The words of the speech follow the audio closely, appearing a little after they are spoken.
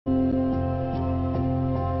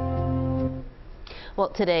Well,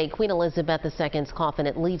 today, Queen Elizabeth II's coffin,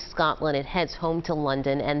 it leaves Scotland. It heads home to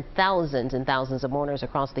London, and thousands of mourners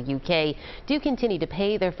across the UK do continue to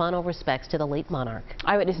pay their final respects to the late monarch.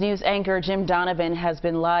 Eyewitness News anchor Jim Donovan has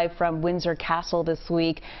been live from Windsor Castle this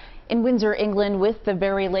week in Windsor, England, with the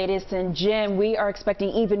very latest. And Jim, we are expecting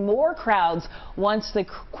even more crowds once the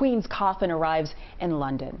Queen's coffin arrives in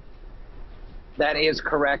London. That is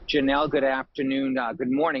correct, Janelle. Good afternoon.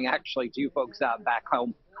 Good morning, actually, to you folks back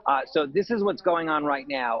home. So this is what's going on right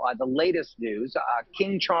now. The latest news,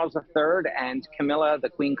 King Charles III and Camilla, the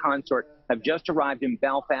Queen Consort, have just arrived in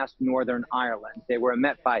Belfast, Northern Ireland. They were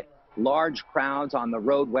met by large crowds on the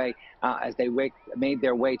roadway as they made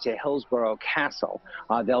their way to Hillsborough Castle.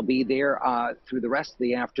 They'll be there through the rest of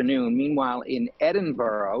the afternoon. Meanwhile, in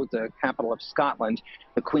Edinburgh, the capital of Scotland,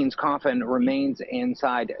 the Queen's coffin remains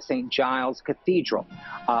inside St. Giles Cathedral.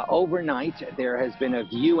 Overnight, there has been a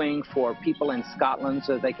viewing for people in Scotland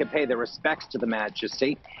so they could pay their respects to the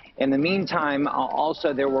Majesty. In the meantime,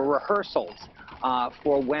 also there were rehearsals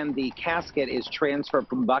for when the casket is transferred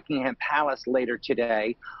from Buckingham Palace later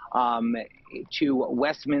today to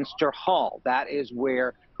Westminster Hall. That is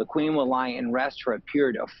where the Queen will lie in rest for a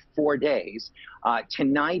period of 4 days.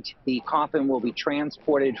 Tonight, the coffin will be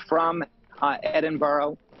transported from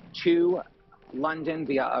Edinburgh to London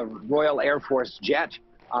via a Royal Air Force jet.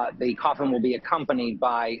 The coffin will be accompanied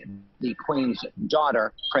by the Queen's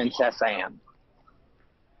daughter, Princess Anne.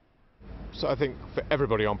 So I think for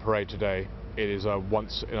everybody on parade today, it is a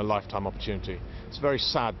once-in-a-lifetime opportunity. It's a very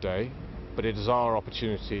sad day, but it is our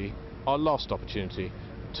opportunity, our last opportunity,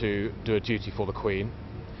 to do a duty for the Queen.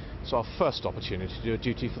 It's our first opportunity to do a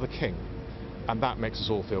duty for the King, and that makes us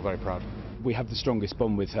all feel very proud. We have the strongest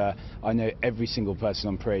bond with her. I know every single person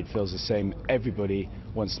on parade feels the same. Everybody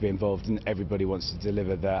wants to be involved and everybody wants to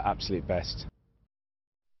deliver their absolute best.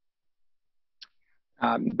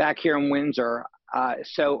 Back here in Windsor,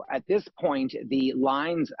 so at this point, the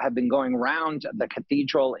lines have been going around the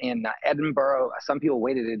cathedral in Edinburgh. Some people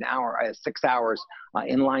waited an hour, 6 hours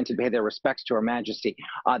in line to pay their respects to Her Majesty.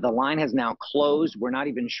 The line has now closed. We're not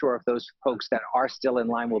even sure if those folks that are still in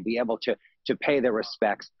line will be able to pay their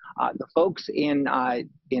respects. The folks in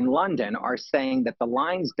London are saying that the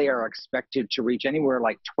lines there are expected to reach anywhere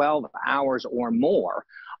like 12 hours or more.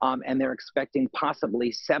 And they're expecting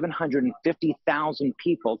possibly 750,000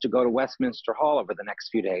 people to go to Westminster Hall over the next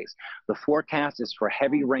few days. The forecast is for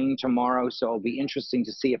heavy rain tomorrow, so it'll be interesting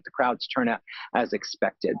to see if the crowds turn out as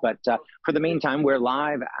expected. But for the meantime, we're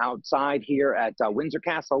live outside here at Windsor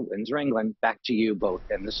Castle, Windsor, England. Back to you both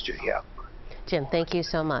in the studio. Jim, thank you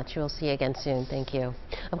so much. We'll see you again soon. Thank you.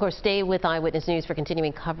 Of course, stay with Eyewitness News for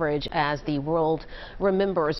continuing coverage as the world remembers